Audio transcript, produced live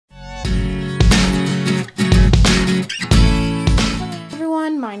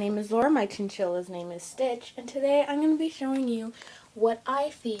Everyone, my name is Laura, my chinchilla's name is Stitch, and today I'm going to be showing you what I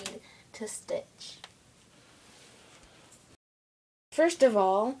feed to Stitch. First of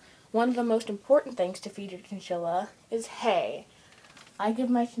all, one of the most important things to feed your chinchilla is hay. I give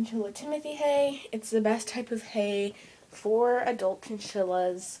my chinchilla Timothy hay. It's the best type of hay for adult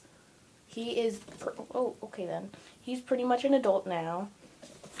chinchillas. He's pretty much an adult now.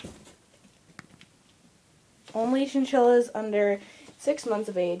 Only chinchillas under 6 months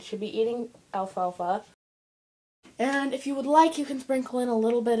of age should be eating alfalfa. And if you would like, you can sprinkle in a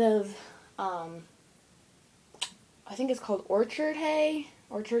little bit of, I think it's called orchard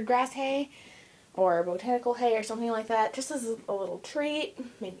grass hay, or botanical hay or something like that, just as a little treat,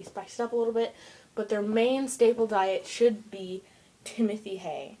 maybe spice it up a little bit. But their main staple diet should be Timothy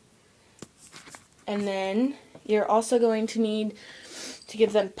hay. And then you're also going to need to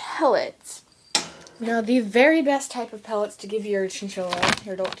give them pellets. Now, the very best type of pellets to give your chinchilla,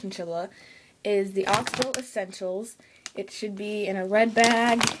 your adult chinchilla, is the Oxbow Essentials. It should be in a red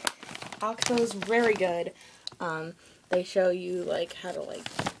bag. Oxbow's very good. They show you how to do all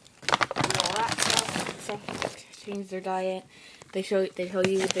that stuff, change their diet. They tell you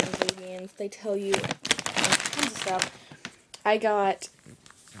the ingredients. They tell you tons of stuff. I got,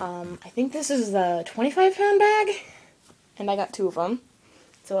 I think this is the 25-pound bag, and I got 2 of them,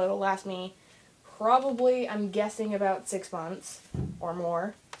 so it'll last me probably, I'm guessing, about 6 months or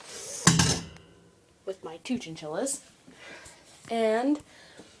more with my 2 chinchillas. And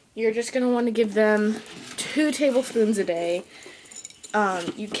you're just going to want to give them 2 tablespoons a day.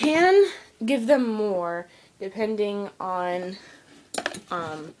 You can give them more depending on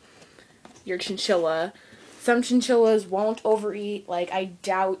your chinchilla. Some chinchillas won't overeat. I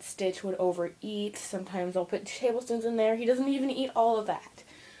doubt Stitch would overeat. Sometimes I'll put 2 tablespoons in there. He doesn't even eat all of that.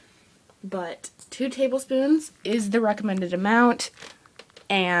 But 2 tablespoons is the recommended amount,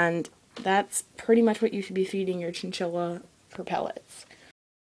 and that's pretty much what you should be feeding your chinchilla for pellets.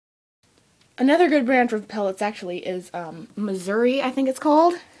 Another good brand for pellets actually is Missouri, I think it's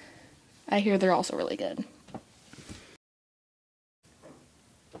called. I hear they're also really good.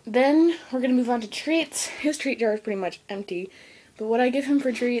 Then we're going to move on to treats. His treat jar is pretty much empty, but what I give him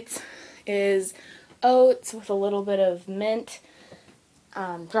for treats is oats with a little bit of mint,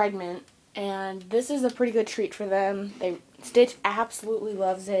 dried mint, and this is a pretty good treat for them. Stitch absolutely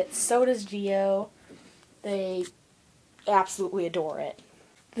loves it. So does Geo. They absolutely adore it.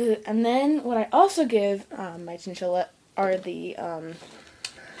 And then what I also give my chinchilla are the, I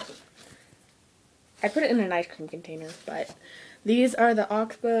put it in an ice cream container, but these are the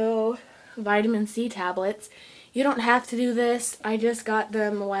Oxbow vitamin C tablets. You don't have to do this. I just got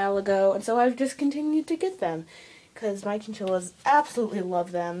them a while ago, and so I've just continued to get them because my chinchillas absolutely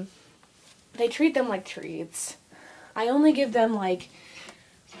love them. They treat them like treats. I only give them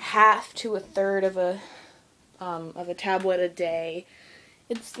half to a third of a tablet a day.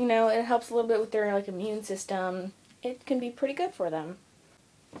 It's, it helps a little bit with their immune system. It can be pretty good for them.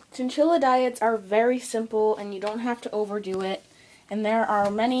 Chinchilla diets are very simple, and you don't have to overdo it. And there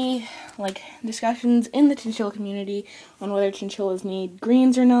are many discussions in the chinchilla community on whether chinchillas need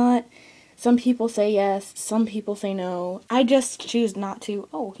greens or not. Some people say yes, some people say no. I just choose not to.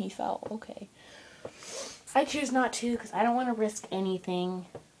 Oh, he fell. Okay. I choose not to because I don't want to risk anything.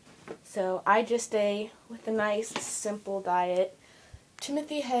 So I just stay with a nice, simple diet.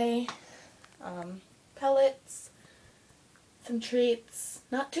 Timothy hay, pellets, some treats.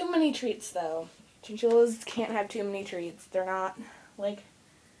 Not too many treats, though. Chinchillas can't have too many treats. They're not like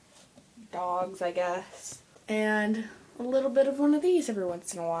dogs, I guess. And a little bit of one of these every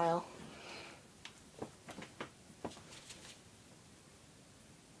once in a while.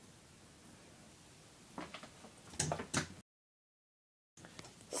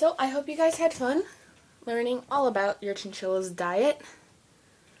 So I hope you guys had fun learning all about your chinchilla's diet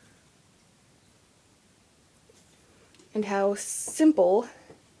and how simple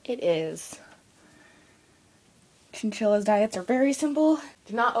it is. Chinchilla's diets are very simple.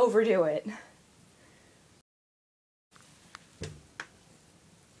 Do not overdo it.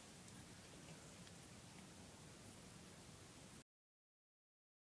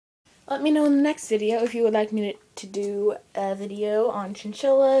 Let me know in the next video if you would like me to do a video on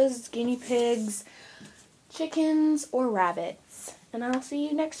chinchillas, guinea pigs, chickens, or rabbits. And I'll see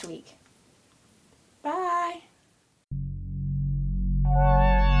you next week. Bye!